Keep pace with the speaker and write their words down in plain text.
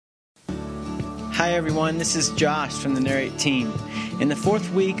Hi everyone, this is Josh from the Narrate team. In the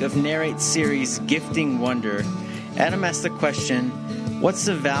fourth week of Narrate's series, Gifting Wonder, Adam asked the question, what's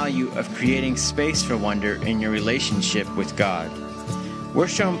the value of creating space for wonder in your relationship with God? We're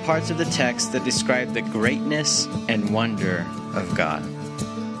shown parts of the text that describe the greatness and wonder of God.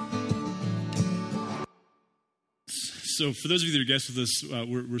 So for those of you that are guests with us,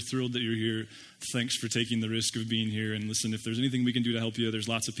 we're thrilled that you're here. Thanks for taking the risk of being here. And listen, if there's anything we can do to help you, there's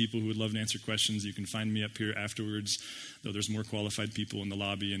lots of people who would love to answer questions. You can find me up here afterwards, though there's more qualified people in the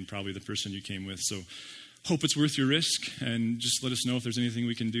lobby and probably the person you came with. So hope it's worth your risk, and just let us know if there's anything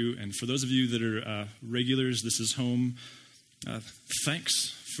we can do. And for those of you that are regulars, this is home.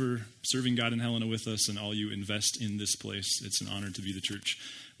 Thanks for serving God and Helena with us and all you invest in this place. It's an honor to be the church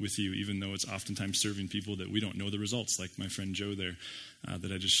with you, even though it's oftentimes serving people that we don't know the results, like my friend Joe there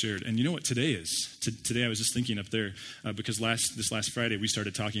that I just shared. And you know what today is? Today I was just thinking up there, because this last Friday we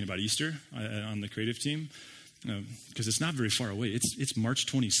started talking about Easter on the creative team, because it's not very far away. It's March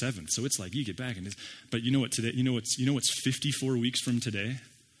 27th, so it's like you get back. But you know what today? You know what's 54 weeks from today?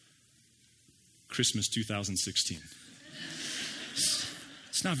 Christmas 2016.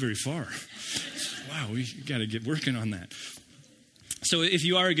 It's not very far. Wow, we got to get working on that. So if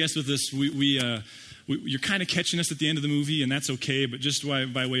you are a guest with us, you're kind of catching us at the end of the movie, and that's okay, but just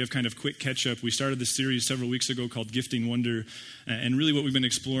by way of kind of quick catch-up, we started this series several weeks ago called Gifting Wonder, and really what we've been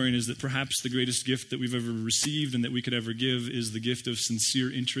exploring is that perhaps the greatest gift that we've ever received and that we could ever give is the gift of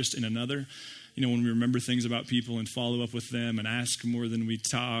sincere interest in another. You know, when we remember things about people and follow up with them and ask more than we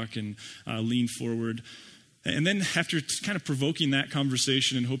talk and lean forward. And then after kind of provoking that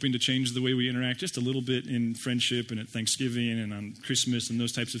conversation and hoping to change the way we interact just a little bit in friendship and at Thanksgiving and on Christmas and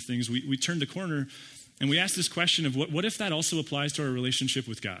those types of things, we turned the corner and we asked this question of what if that also applies to our relationship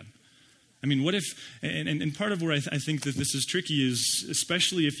with God? I mean, what if, and part of where I think that this is tricky is,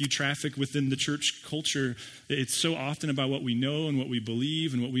 especially if you traffic within the church culture, it's so often about what we know and what we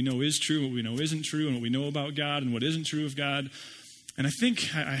believe and what we know is true and what we know isn't true and what we know about God and what isn't true of God. And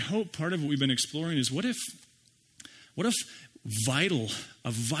I hope part of what we've been exploring is what if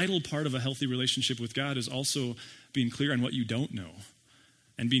a vital part of a healthy relationship with God is also being clear on what you don't know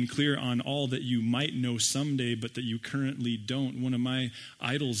and being clear on all that you might know someday but that you currently don't. One of my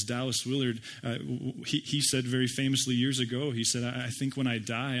idols, Dallas Willard, he said very famously years ago, he said, I think when I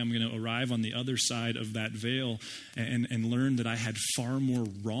die, I'm going to arrive on the other side of that veil and learn that I had far more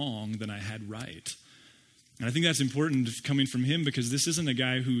wrong than I had right. And I think that's important coming from him, because this isn't a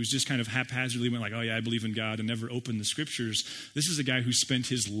guy who's just kind of haphazardly went like, oh yeah, I believe in God, and never opened the scriptures. This is a guy who spent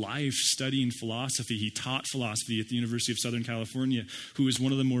his life studying philosophy. He taught philosophy at the University of Southern California, who is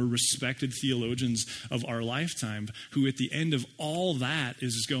one of the more respected theologians of our lifetime, who at the end of all that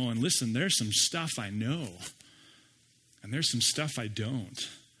is going, listen, there's some stuff I know, and there's some stuff I don't.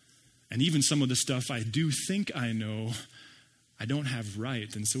 And even some of the stuff I do think I know, I don't have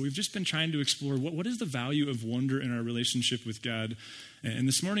right. And so we've just been trying to explore what is the value of wonder in our relationship with God. And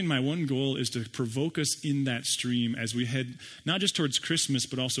this morning, my one goal is to provoke us in that stream as we head not just towards Christmas,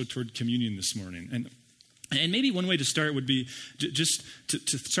 but also toward communion this morning. And maybe one way to start would be just to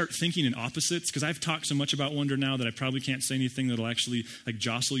start thinking in opposites, because I've talked so much about wonder now that I probably can't say anything that'll actually like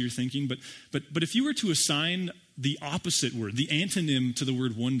jostle your thinking. But if you were to assign the opposite word, the antonym to the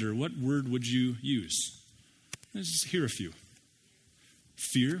word wonder, what word would you use? Let's just hear a few.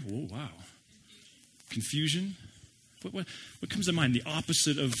 Fear? Whoa, wow. Confusion? What comes to mind? The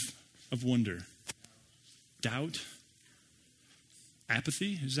opposite of wonder? Doubt?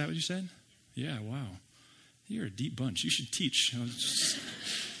 Apathy? Is that what you said? Yeah, wow. You're a deep bunch. You should teach.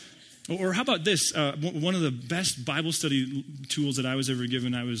 Or how about this? One of the best Bible study tools that I was ever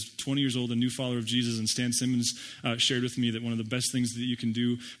given, I was 20 years old, a new follower of Jesus, and Stan Simmons shared with me that one of the best things that you can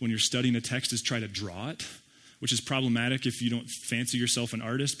do when you're studying a text is try to draw it, which is problematic if you don't fancy yourself an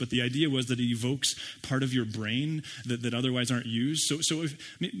artist. But the idea was that it evokes part of your brain that otherwise aren't used. So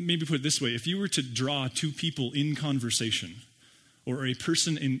maybe put it this way. If you were to draw two people in conversation, or a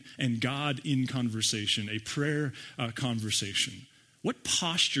person and God in conversation, a prayer conversation, what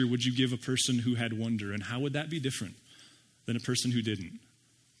posture would you give a person who had wonder, and how would that be different than a person who didn't?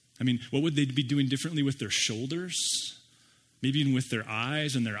 I mean, what would they be doing differently with their shoulders? Maybe even with their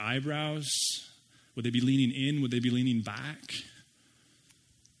eyes and their eyebrows? Would they be leaning in? Would they be leaning back?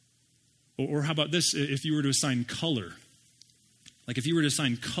 Or how about this? If you were to assign color, like if you were to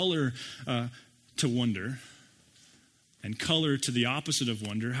assign color to wonder and color to the opposite of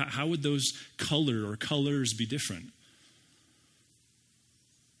wonder, how would those color or colors be different?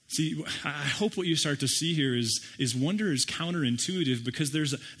 See, I hope what you start to see here is wonder is counterintuitive, because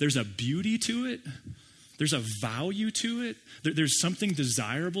there's a beauty to it There's a value to it. There's something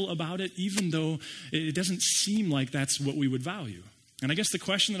desirable about it, even though it doesn't seem like that's what we would value. And I guess the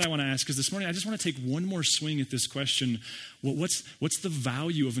question that I want to ask is this morning, I just want to take one more swing at this question. What's the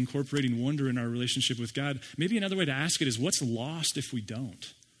value of incorporating wonder in our relationship with God? Maybe another way to ask it is, what's lost if we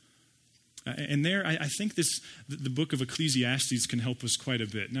don't? And there, I think the book of Ecclesiastes can help us quite a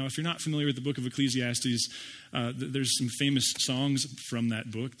bit. Now, if you're not familiar with the book of Ecclesiastes, there's some famous songs from that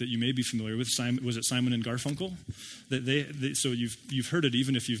book that you may be familiar with. Was it Simon and Garfunkel? So you've heard it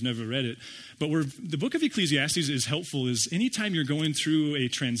even if you've never read it. But where the book of Ecclesiastes is helpful is anytime you're going through a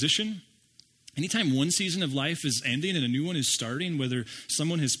transition, anytime one season of life is ending and a new one is starting, whether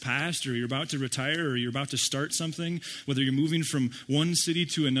someone has passed or you're about to retire or you're about to start something, whether you're moving from one city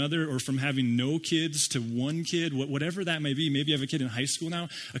to another or from having no kids to one kid, whatever that may be, maybe you have a kid in high school now,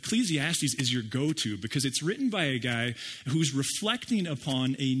 Ecclesiastes is your go-to because it's written by a guy who's reflecting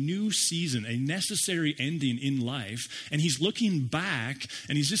upon a new season, a necessary ending in life, and he's looking back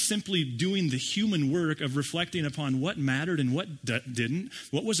and he's just simply doing the human work of reflecting upon what mattered and what didn't,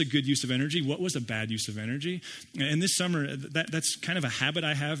 what was a good use of energy, what was a bad use of energy. And this summer, that's kind of a habit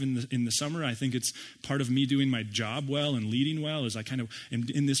I have in the summer. I think it's part of me doing my job well and leading well as I kind of am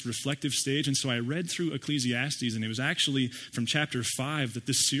in this reflective stage. And so I read through Ecclesiastes, and it was actually from chapter 5 that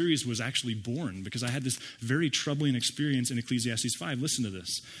this series was actually born because I had this very troubling experience in Ecclesiastes 5. Listen to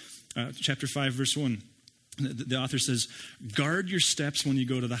this. Chapter 5, verse 1. The author says, "Guard your steps when you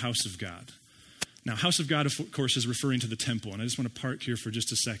go to the house of God." Now, house of God, of course, is referring to the temple. And I just want to park here for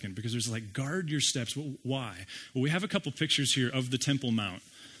just a second because there's like, guard your steps. Well, why? Well, we have a couple pictures here of the Temple Mount.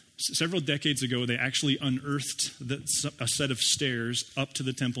 Several decades ago, they actually unearthed a set of stairs up to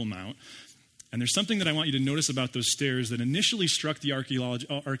the Temple Mount. And there's something that I want you to notice about those stairs that initially struck the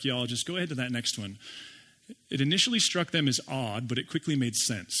archaeologists. Go ahead to that next one. It initially struck them as odd, but it quickly made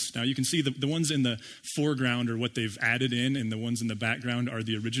sense. Now, you can see the ones in the foreground are what they've added in, and the ones in the background are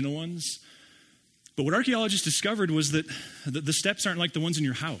the original ones. But what archaeologists discovered was that the steps aren't like the ones in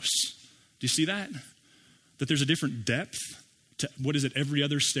your house. Do you see that? That there's a different depth to, every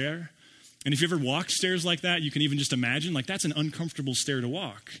other stair? And if you ever walked stairs like that, you can even just imagine, like that's an uncomfortable stair to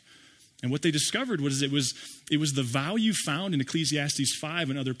walk. And what they discovered was it was the value found in Ecclesiastes 5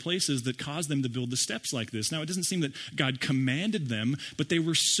 and other places that caused them to build the steps like this. Now, it doesn't seem that God commanded them, but they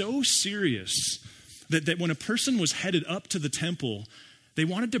were so serious that when a person was headed up to the temple, they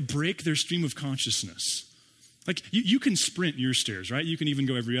wanted to break their stream of consciousness. Like, you can sprint your stairs, right? You can even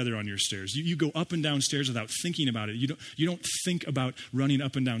go every other on your stairs. You go up and down stairs without thinking about it. You don't think about running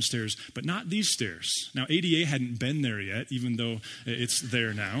up and down stairs, but not these stairs. Now, ADA hadn't been there yet, even though it's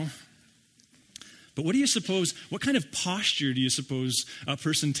there now. But what kind of posture do you suppose a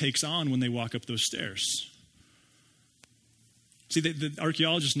person takes on when they walk up those stairs? See, the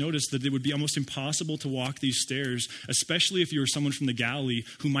archaeologists noticed that it would be almost impossible to walk these stairs, especially if you were someone from the Galilee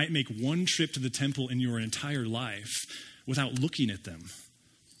who might make one trip to the temple in your entire life without looking at them.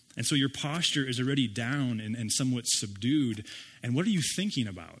 And so your posture is already down and somewhat subdued. And what are you thinking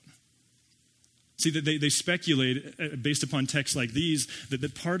about? See, that they speculate, based upon texts like these,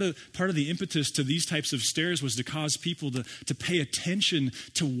 that part of the impetus to these types of stairs was to cause people to pay attention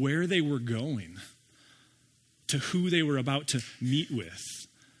to where they were going, to who they were about to meet with.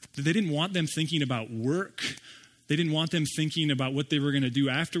 They didn't want them thinking about work. They didn't want them thinking about what they were going to do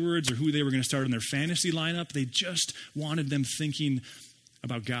afterwards or who they were going to start in their fantasy lineup. They just wanted them thinking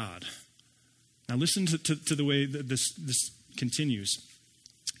about God. Now listen to the way that this continues.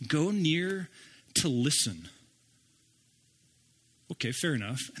 Go near to listen. Okay, fair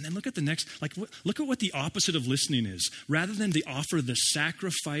enough. And then look at the next, look at what the opposite of listening is. Rather than they offer the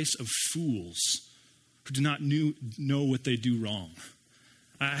sacrifice of fools who do not know what they do wrong.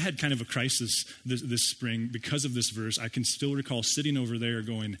 I had kind of a crisis this spring because of this verse. I can still recall sitting over there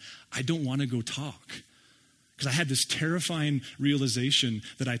going, I don't want to go talk. Because I had this terrifying realization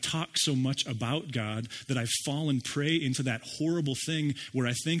that I talk so much about God that I've fallen prey into that horrible thing where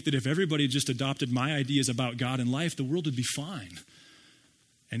I think that if everybody just adopted my ideas about God and life, the world would be fine.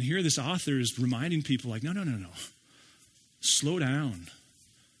 And here this author is reminding people like, no. Slow down.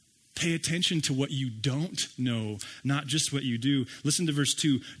 Pay attention to what you don't know, not just what you do. Listen to verse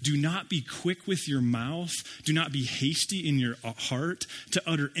 2. Do not be quick with your mouth. Do not be hasty in your heart to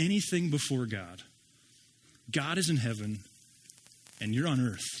utter anything before God. God is in heaven and you're on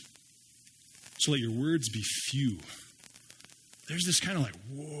earth. So let your words be few. There's this kind of like,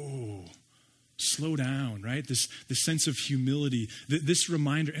 whoa, slow down, right? This sense of humility, this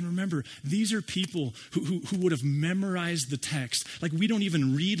reminder. And remember, these are people who would have memorized the text. Like, we don't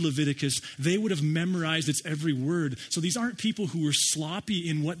even read Leviticus. They would have memorized its every word. So these aren't people who are sloppy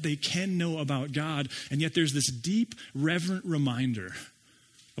in what they can know about God. And yet there's this deep, reverent reminder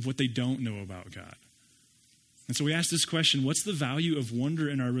of what they don't know about God. And so we ask this question, what's the value of wonder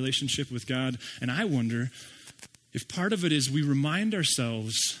in our relationship with God? And I wonder if part of it is we remind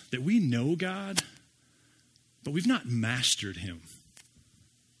ourselves that we know God, but we've not mastered him.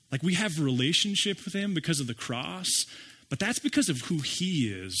 Like, we have a relationship with him because of the cross, but that's because of who he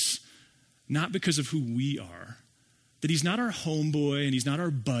is, not because of who we are. That he's not our homeboy and he's not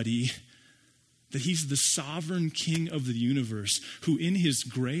our buddy, that he's the sovereign king of the universe who in his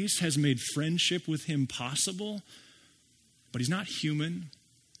grace has made friendship with him possible, but he's not human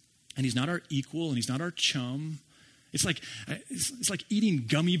and he's not our equal and he's not our chum. It's like eating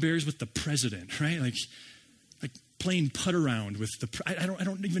gummy bears with the president, right? Like playing putt around with I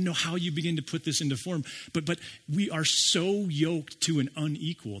don't even know how you begin to put this into form, but we are so yoked to an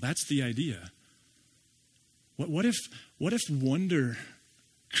unequal. That's the idea. What if wonder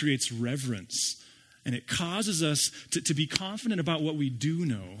creates reverence and it causes us to be confident about what we do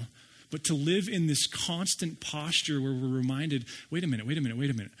know, but to live in this constant posture where we're reminded, wait a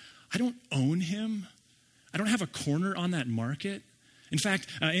minute. I don't own him. I don't have a corner on that market. In fact,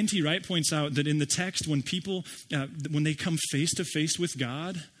 N.T. Wright points out that in the text, when people, when they come face to face with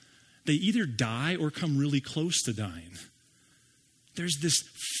God, they either die or come really close to dying. There's this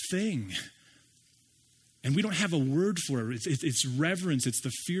thing, and we don't have a word for it. It's reverence. It's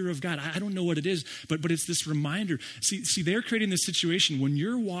the fear of God. I don't know what it is, but it's this reminder. See, they're creating this situation. When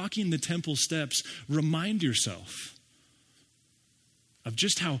you're walking the temple steps, remind yourself of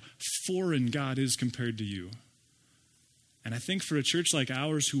just how foreign God is compared to you. And I think for a church like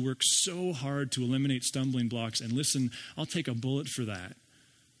ours who works so hard to eliminate stumbling blocks, and listen, I'll take a bullet for that.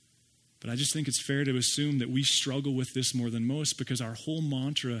 But I just think it's fair to assume that we struggle with this more than most because our whole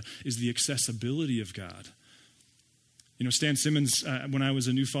mantra is the accessibility of God. You know, Stan Simmons, when I was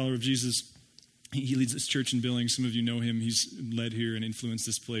a new follower of Jesus, he leads this church in Billings. Some of you know him. He's led here and influenced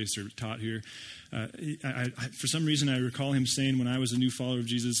this place or taught here. For some reason, I recall him saying when I was a new follower of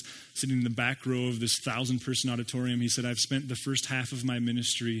Jesus, sitting in the back row of this 1,000-person auditorium, he said, I've spent the first half of my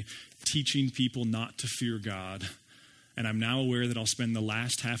ministry teaching people not to fear God. And I'm now aware that I'll spend the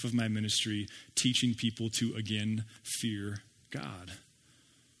last half of my ministry teaching people to again fear God.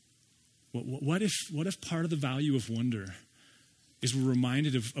 What if part of the value of wonder is we're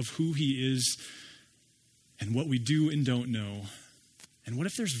reminded of who he is and what we do and don't know? And what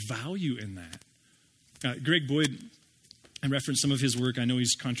if there's value in that? Greg Boyd, I referenced some of his work. I know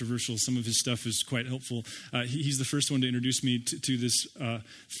he's controversial. Some of his stuff is quite helpful. He's the first one to introduce me to this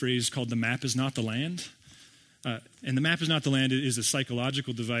phrase called the map is not the land. And the map is not the land is a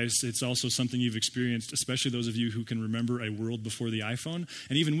psychological device. It's also something you've experienced, especially those of you who can remember a world before the iPhone.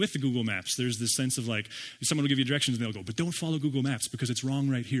 And even with the Google Maps, there's this sense of like, someone will give you directions and they'll go, but don't follow Google Maps because it's wrong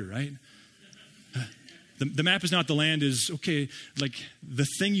right here, right? The map is not the land is, okay, like the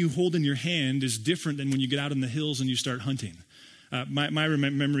thing you hold in your hand is different than when you get out in the hills and you start hunting. My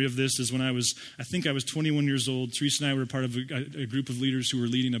memory of this is when I think I was 21 years old. Teresa and I were a part of a group of leaders who were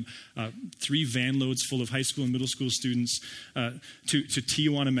leading 3 van loads full of high school and middle school students to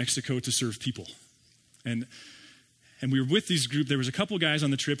Tijuana, Mexico to serve people. And we were with this group. There was a couple guys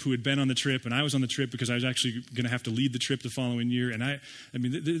on the trip who had been on the trip, and I was on the trip because I was actually going to have to lead the trip the following year. And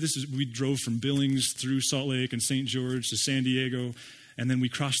we drove from Billings through Salt Lake and St. George to San Diego, and then we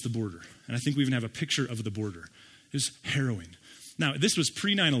crossed the border. And I think we even have a picture of the border. It was harrowing. Now, this was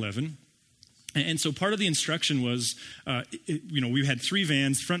pre-9/11, and so part of the instruction was, we had 3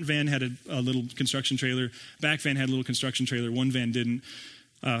 vans. Front van had a little construction trailer. Back van had a little construction trailer. One van didn't.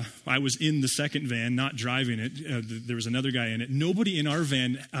 I was in the second van, not driving it. There was another guy in it. Nobody in our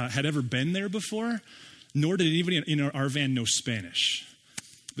van had ever been there before, nor did anybody in our van know Spanish.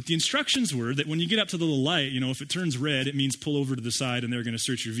 But the instructions were that when you get up to the little light, if it turns red, it means pull over to the side and they're going to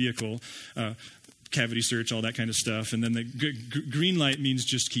search your vehicle. Cavity search, all that kind of stuff. And then the green light means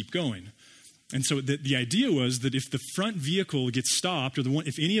just keep going. And so the idea was that if the front vehicle gets stopped, or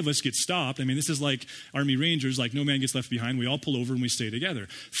if any of us get stopped, this is like Army Rangers, like no man gets left behind. We all pull over and we stay together.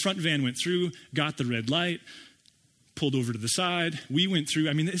 Front van went through, got the red light, pulled over to the side. We went through.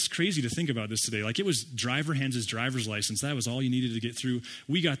 It's crazy to think about this today. Like, it was driver hands his driver's license. That was all you needed to get through.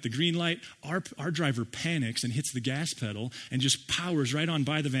 We got the green light. Our driver panics and hits the gas pedal and just powers right on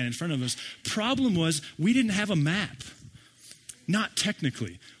by the van in front of us. Problem was, we didn't have a map. Not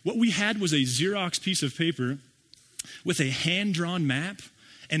technically. What we had was a Xerox piece of paper with a hand-drawn map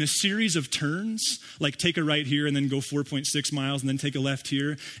and a series of turns, like take a right here and then go 4.6 miles and then take a left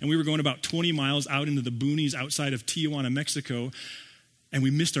here. And we were going about 20 miles out into the boonies outside of Tijuana, Mexico, and we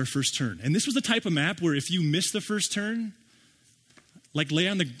missed our first turn. And this was the type of map where if you miss the first turn, like lay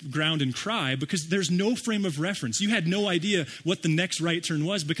on the ground and cry, because there's no frame of reference. You had no idea what the next right turn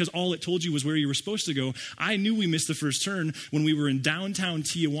was because all it told you was where you were supposed to go. I knew we missed the first turn when we were in downtown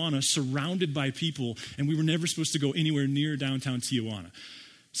Tijuana, surrounded by people, and we were never supposed to go anywhere near downtown Tijuana.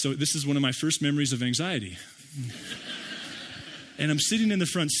 So this is one of my first memories of anxiety. And I'm sitting in the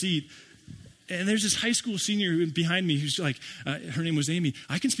front seat, and there's this high school senior behind me who's like, her name was Amy.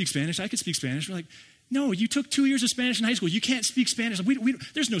 I can speak Spanish. We're like, no, you took 2 years of Spanish in high school. You can't speak Spanish.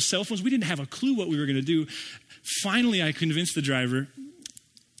 There's no cell phones. We didn't have a clue what we were going to do. Finally, I convinced the driver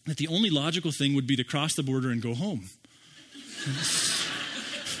that the only logical thing would be to cross the border and go home.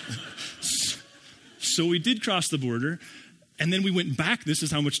 So we did cross the border, and then we went back. This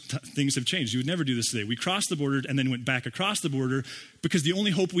is how much things have changed. You would never do this today. We crossed the border and then went back across the border because the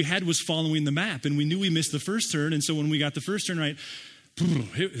only hope we had was following the map, and we knew we missed the first turn, and so when we got the first turn right,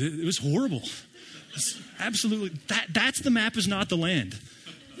 it was horrible. Absolutely. That's the map is not the land.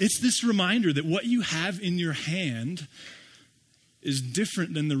 It's this reminder that what you have in your hand is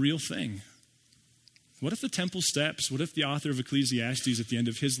different than the real thing. What if the temple steps, what if the author of Ecclesiastes at the end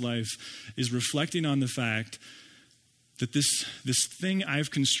of his life is reflecting on the fact that this thing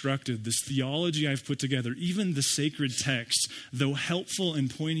I've constructed, this theology I've put together, even the sacred text, though helpful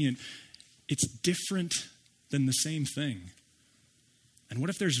and poignant, it's different than the same thing. And what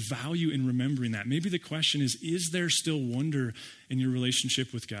if there's value in remembering that? Maybe the question is there still wonder in your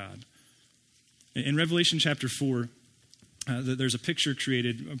relationship with God? In Revelation chapter 4, there's a picture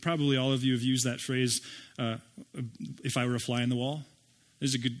created. Probably all of you have used that phrase, if I were a fly on the wall. This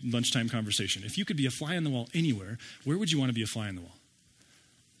is a good lunchtime conversation. If you could be a fly on the wall anywhere, where would you want to be a fly on the wall?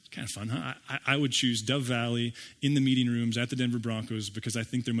 Kind of fun, huh? I would choose Dove Valley in the meeting rooms at the Denver Broncos because I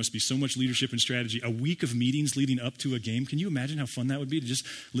think there must be so much leadership and strategy. A week of meetings leading up to a game. Can you imagine how fun that would be to just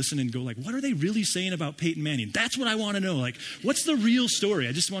listen and go like, what are they really saying about Peyton Manning? That's what I want to know. Like, what's the real story?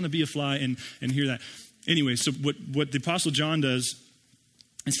 I just want to be a fly and hear that. Anyway, so what the Apostle John does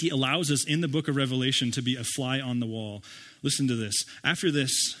is he allows us in the book of Revelation to be a fly on the wall. Listen to this. After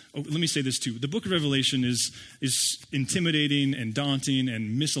this, let me say this too. The book of Revelation is intimidating and daunting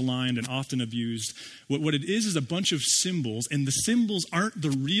and misaligned and often abused. What it is a bunch of symbols, and the symbols aren't the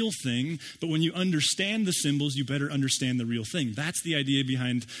real thing, but when you understand the symbols, you better understand the real thing. That's the idea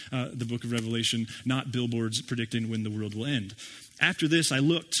behind the book of Revelation, not billboards predicting when the world will end. After this, I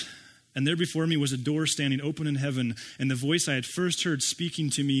looked, and there before me was a door standing open in heaven, and the voice I had first heard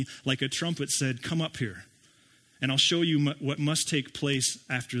speaking to me like a trumpet said, "Come up here, and I'll show you what must take place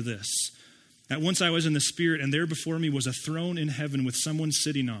after this." At once I was in the Spirit, and there before me was a throne in heaven with someone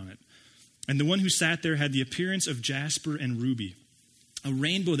sitting on it. And the one who sat there had the appearance of jasper and ruby. A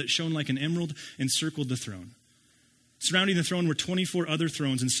rainbow that shone like an emerald encircled the throne. Surrounding the throne were 24 other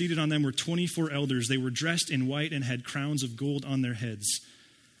thrones, and seated on them were 24 elders. They were dressed in white and had crowns of gold on their heads.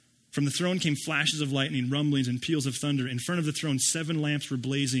 From the throne came flashes of lightning, rumblings, and peals of thunder. In front of the throne, 7 lamps were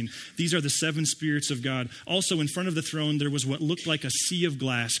blazing. These are the 7 spirits of God. Also in front of the throne, there was what looked like a sea of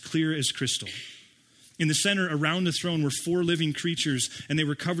glass, clear as crystal. In the center, around the throne, were 4 living creatures, and they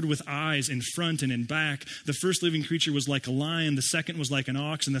were covered with eyes in front and in back. The first living creature was like a lion, the second was like an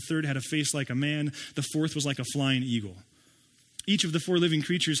ox, and the third had a face like a man. The fourth was like a flying eagle. Each of the 4 living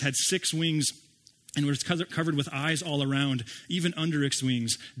creatures had 6 wings, and was covered with eyes all around, even under its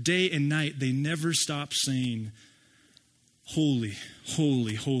wings. Day and night, they never stopped saying, "Holy,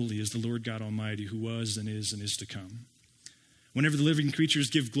 holy, holy is the Lord God Almighty, who was and is to come." Whenever the living creatures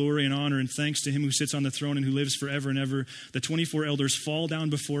give glory and honor and thanks to him who sits on the throne and who lives forever and ever, the 24 elders fall down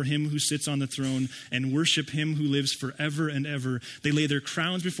before him who sits on the throne and worship him who lives forever and ever. They lay their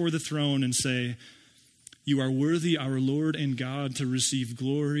crowns before the throne and say, "You are worthy, our Lord and God, to receive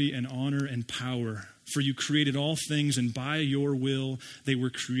glory and honor and power. For you created all things, and by your will they were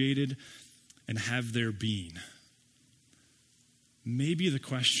created and have their being." Maybe the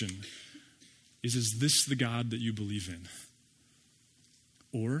question is this the God that you believe in?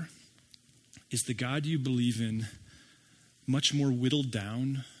 Or is the God you believe in much more whittled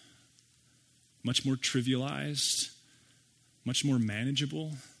down, much more trivialized, much more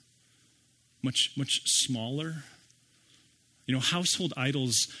manageable, much smaller? You know, household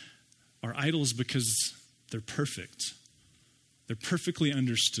idols are idols because they're perfect. They're perfectly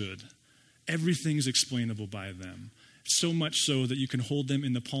understood. Everything's explainable by them. So much so that you can hold them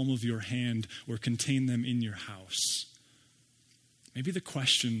in the palm of your hand or contain them in your house. Maybe the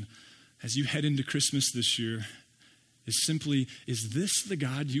question as you head into Christmas this year is simply, is this the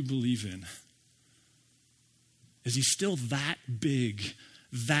God you believe in? Is he still that big,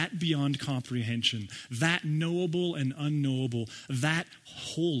 that beyond comprehension, that knowable and unknowable, that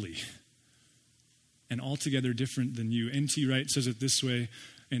holy, and altogether different than you? N.T. Wright says it this way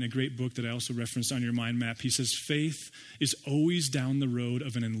in a great book that I also referenced on your mind map. He says, faith is always down the road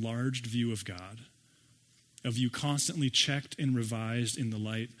of an enlarged view of God, a view constantly checked and revised in the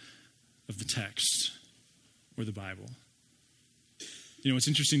light of the text or the Bible. You know, what's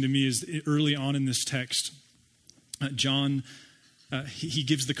interesting to me is early on in this text, John, he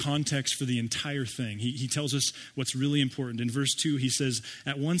gives the context for the entire thing. He tells us what's really important. In verse 2, he says,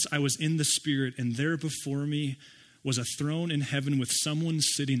 "At once I was in the Spirit, and there before me was a throne in heaven with someone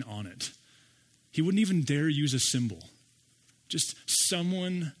sitting on it." He wouldn't even dare use a symbol. Just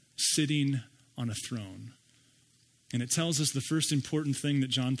someone sitting on a throne. And it tells us the first important thing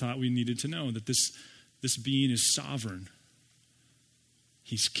that John thought we needed to know, that this being is sovereign.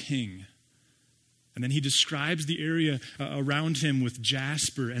 He's king. And then he describes the area around him with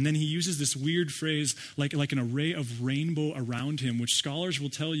jasper. And then he uses this weird phrase like an array of rainbow around him, which scholars will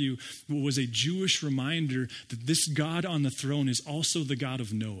tell you was a Jewish reminder that this God on the throne is also the God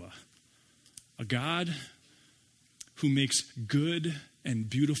of Noah. A God who makes good and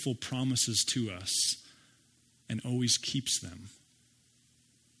beautiful promises to us and always keeps them.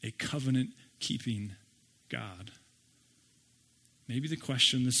 A covenant-keeping God. Maybe the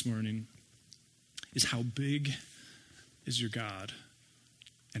question this morning is, how big is your God?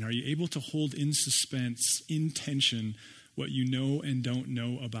 And are you able to hold in suspense, in tension, what you know and don't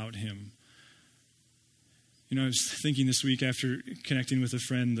know about him? You know, I was thinking this week after connecting with a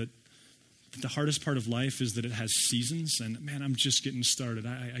friend that the hardest part of life is that it has seasons. And man, I'm just getting started.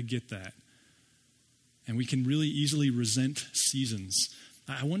 I get that. And we can really easily resent seasons.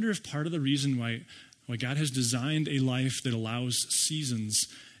 I wonder if part of the reason why God has designed a life that allows seasons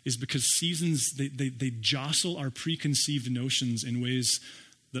is because seasons, they jostle our preconceived notions in ways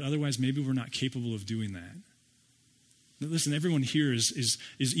that otherwise maybe we're not capable of doing that. Listen, everyone here is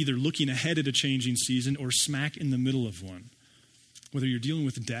either looking ahead at a changing season or smack in the middle of one. Whether you're dealing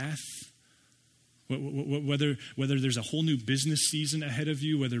with death, whether there's a whole new business season ahead of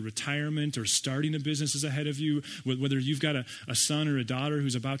you, whether retirement or starting a business is ahead of you, whether you've got a son or a daughter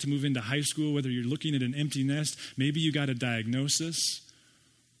who's about to move into high school, whether you're looking at an empty nest, maybe you got a diagnosis.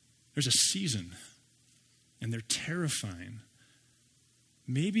 There's a season, and they're terrifying.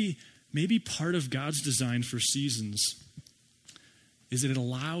 Maybe part of God's design for seasons is that it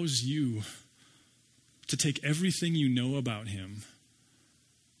allows you to take everything you know about him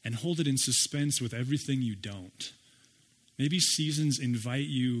and hold it in suspense with everything you don't. Maybe seasons invite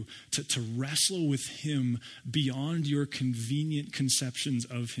you to wrestle with him beyond your convenient conceptions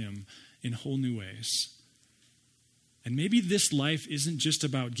of him in whole new ways. And maybe this life isn't just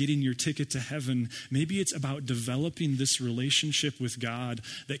about getting your ticket to heaven. Maybe it's about developing this relationship with God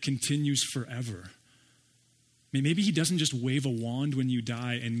that continues forever. Maybe he doesn't just wave a wand when you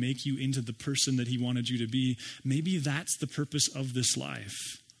die and make you into the person that he wanted you to be. Maybe that's the purpose of this life.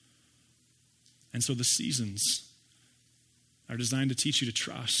 And so the seasons are designed to teach you to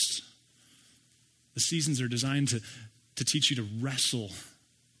trust. The seasons are designed to teach you to wrestle,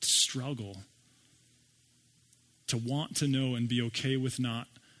 to struggle, to want to know and be okay with not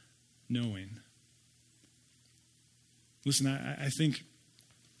knowing. Listen, I think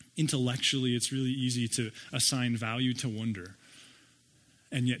intellectually it's really easy to assign value to wonder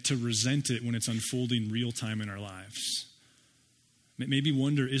and yet to resent it when it's unfolding real time in our lives. Maybe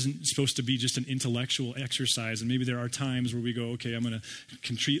wonder isn't supposed to be just an intellectual exercise, and maybe there are times where we go, okay, I'm going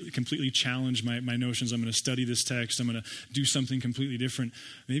to completely challenge my notions. I'm going to study this text. I'm going to do something completely different.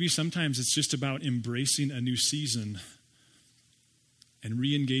 Maybe sometimes it's just about embracing a new season and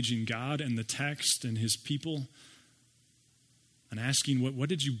re-engaging God and the text and his people and asking, what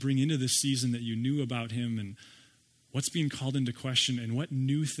did you bring into this season that you knew about him, and what's being called into question, and what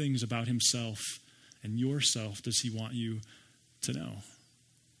new things about himself and yourself does he want you to know?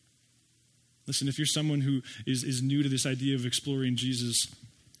 Listen, if you're someone who is new to this idea of exploring Jesus,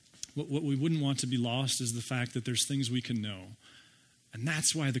 what we wouldn't want to be lost is the fact that there's things we can know. And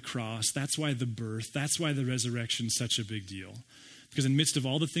that's why the cross, that's why the birth, that's why the resurrection is such a big deal. Because in the midst of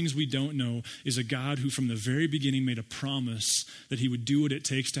all the things we don't know is a God who from the very beginning made a promise that he would do what it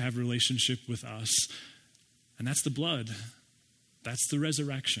takes to have a relationship with us. And that's the blood. That's the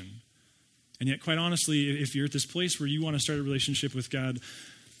resurrection. And yet, quite honestly, if you're at this place where you want to start a relationship with God,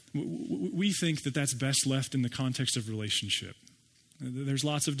 we think that that's best left in the context of relationship. There's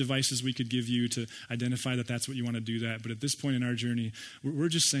lots of devices we could give you to identify that that's what you want to do that. But at this point in our journey, we're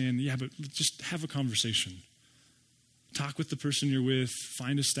just saying, yeah, but just have a conversation. talk with the person you're with,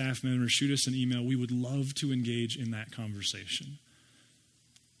 find a staff member, shoot us an email. We would love to engage in that conversation.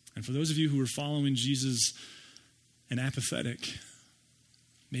 And for those of you who are following Jesus and apathetic,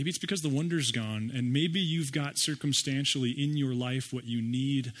 maybe it's because the wonder's gone, and maybe you've got circumstantially in your life what you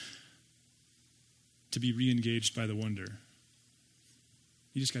need to be re-engaged by the wonder.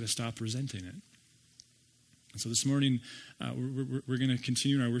 You just got to stop resenting it. And so this morning, we're going to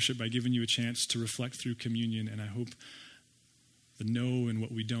continue our worship by giving you a chance to reflect through communion, and I hope the know and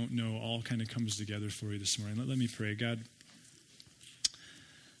what we don't know all kind of comes together for you this morning. Let me pray. God,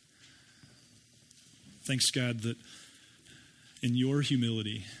 thanks, God, that in your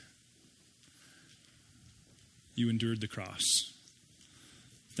humility, you endured the cross.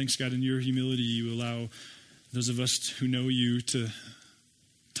 Thanks, God, in your humility, you allow those of us who know you to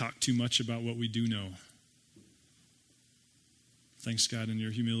talk too much about what we do know. Thanks, God, in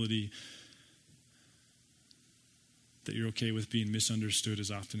your humility, that you're okay with being misunderstood as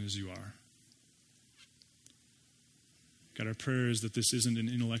often as you are. God, our prayer is that this isn't an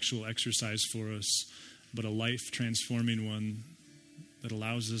intellectual exercise for us, but a life-transforming one that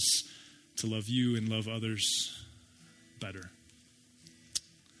allows us to love you and love others better.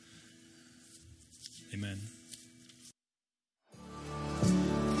 Amen.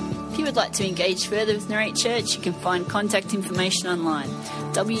 If you would like to engage further with Narrate Church, you can find contact information online,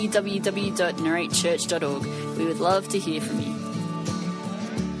 www.narratechurch.org. We would love to hear from you.